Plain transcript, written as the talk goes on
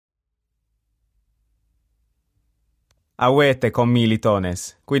Avete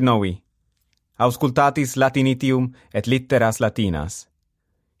commilitones, quid novi? Auscultatis latinitium et litteras latinas.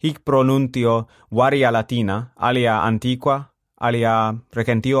 Hic pronuntio varia latina, alia antiqua, alia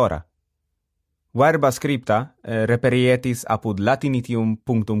recentiora. Verba scripta reperietis apud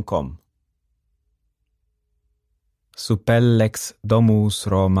latinitium.com. Suppellex domus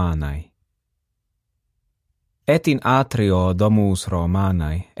Romanae. Et in atrio domus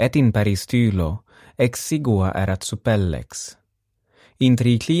Romanae, et in peristylo, exigua erat suppellex. In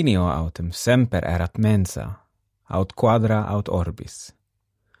triclinio autem semper erat mensa, aut quadra aut orbis.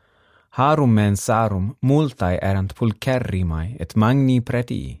 Harum mensarum multae erant pulcherrimae et magni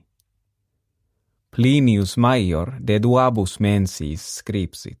pretii. Plinius Maior de duabus mensis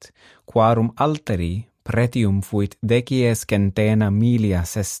scripsit, quarum alteri pretium fuit decies centena milia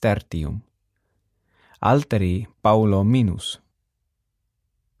sestertium. Alteri Paulo minus.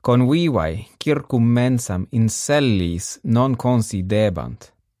 Convivae circum mensam in sellis non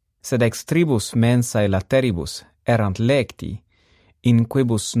considebant, sed ex tribus mensae lateribus erant lecti, in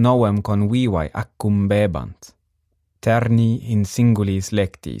quibus novem convivae accumbebant, terni in singulis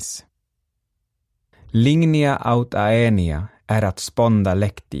lectis. Lignia aut Aenia erat sponda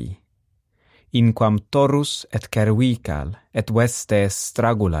lecti, in quam torus et cervical et vestes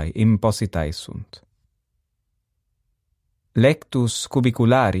stragulae impositae sunt. Lectus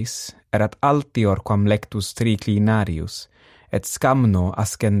cubicularis erat altior quam lectus triclinarius, et scamno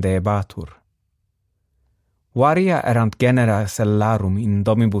ascendebatur. Varia erant genera cellarum in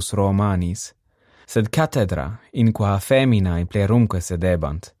domibus Romanis, sed cathedra, in qua feminae plerumque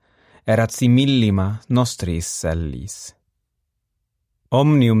sedebant, erat simillima nostris cellis.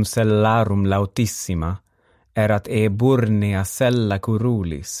 Omnium cellarum lautissima erat eburnea cella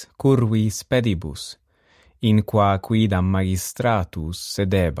curulis, curvis pedibus, in qua quidam magistratus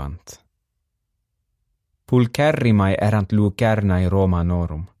sedebant. Pulcherrimae erant lucernae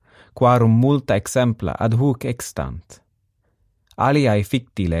Romanorum, quarum multa exempla ad huc extant. Aliae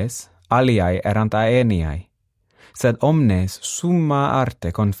fictiles, aliae erant Aeniae, sed omnes summa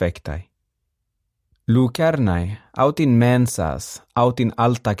arte confectae. Lucernae, aut in mensas, aut in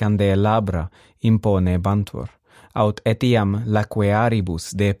alta candelabra imponebantur, aut etiam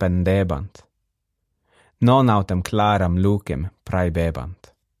laquearibus dependebant. Non autem claram lucem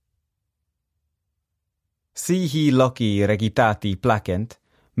praebebant. Sihi loci regitati placent,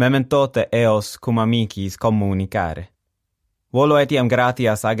 mementote eos cum amicis communicare. Volo etiam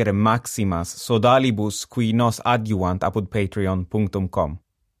gratias agere maximas sodalibus qui nos adjuvant apud patreon.com.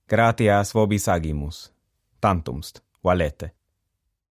 Gratias vobis agimus. Tantumst, valete.